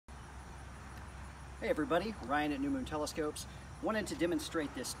Hey everybody, Ryan at New Moon Telescopes. Wanted to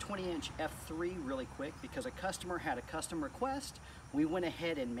demonstrate this 20-inch f3 really quick because a customer had a custom request. We went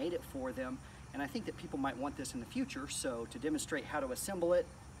ahead and made it for them, and I think that people might want this in the future, so to demonstrate how to assemble it,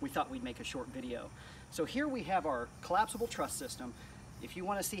 we thought we'd make a short video. So here we have our collapsible truss system. If you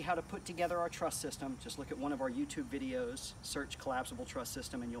want to see how to put together our truss system, just look at one of our YouTube videos, search collapsible truss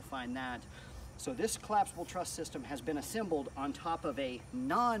system, and you'll find that. So this collapsible truss system has been assembled on top of a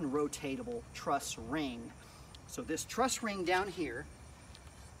non-rotatable truss ring. So this truss ring down here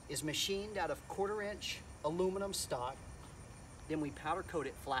is machined out of 1/4 inch aluminum stock. Then we powder coat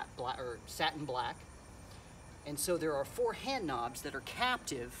it flat black or satin black. And so there are 4 hand knobs that are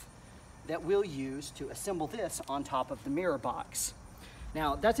captive that we'll use to assemble this on top of the mirror box.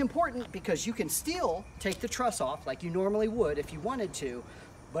 Now that's important because you can still take the truss off like you normally would if you wanted to.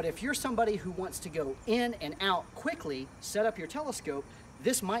 But if you're somebody who wants to go in and out quickly, set up your telescope,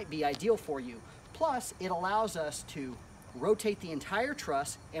 this might be ideal for you. Plus, it allows us to rotate the entire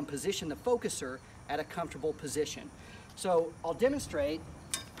truss and position the focuser at a comfortable position. So I'll demonstrate.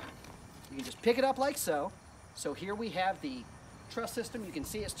 You can just pick it up like so. So here we have the truss system. You can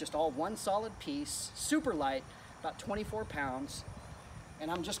see it's just all one solid piece, super light, about 24 pounds.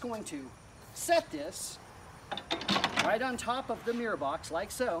 And I'm just going to set this right on top of the mirror box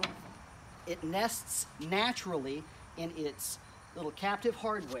like so. It nests naturally in its little captive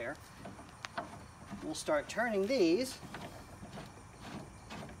hardware. We'll start turning these.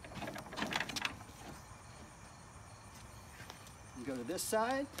 Go to this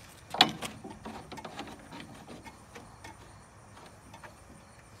side.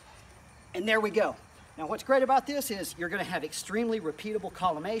 And there we go. Now what's great about this is you're going to have extremely repeatable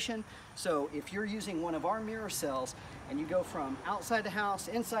collimation. So if you're using one of our mirror cells and you go from outside the house,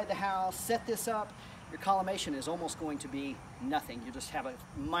 inside the house, set this up, your collimation is almost going to be nothing. You just have a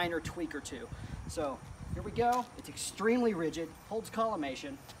minor tweak or two. So here we go. It's extremely rigid, holds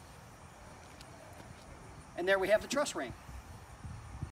collimation. And there we have the truss ring.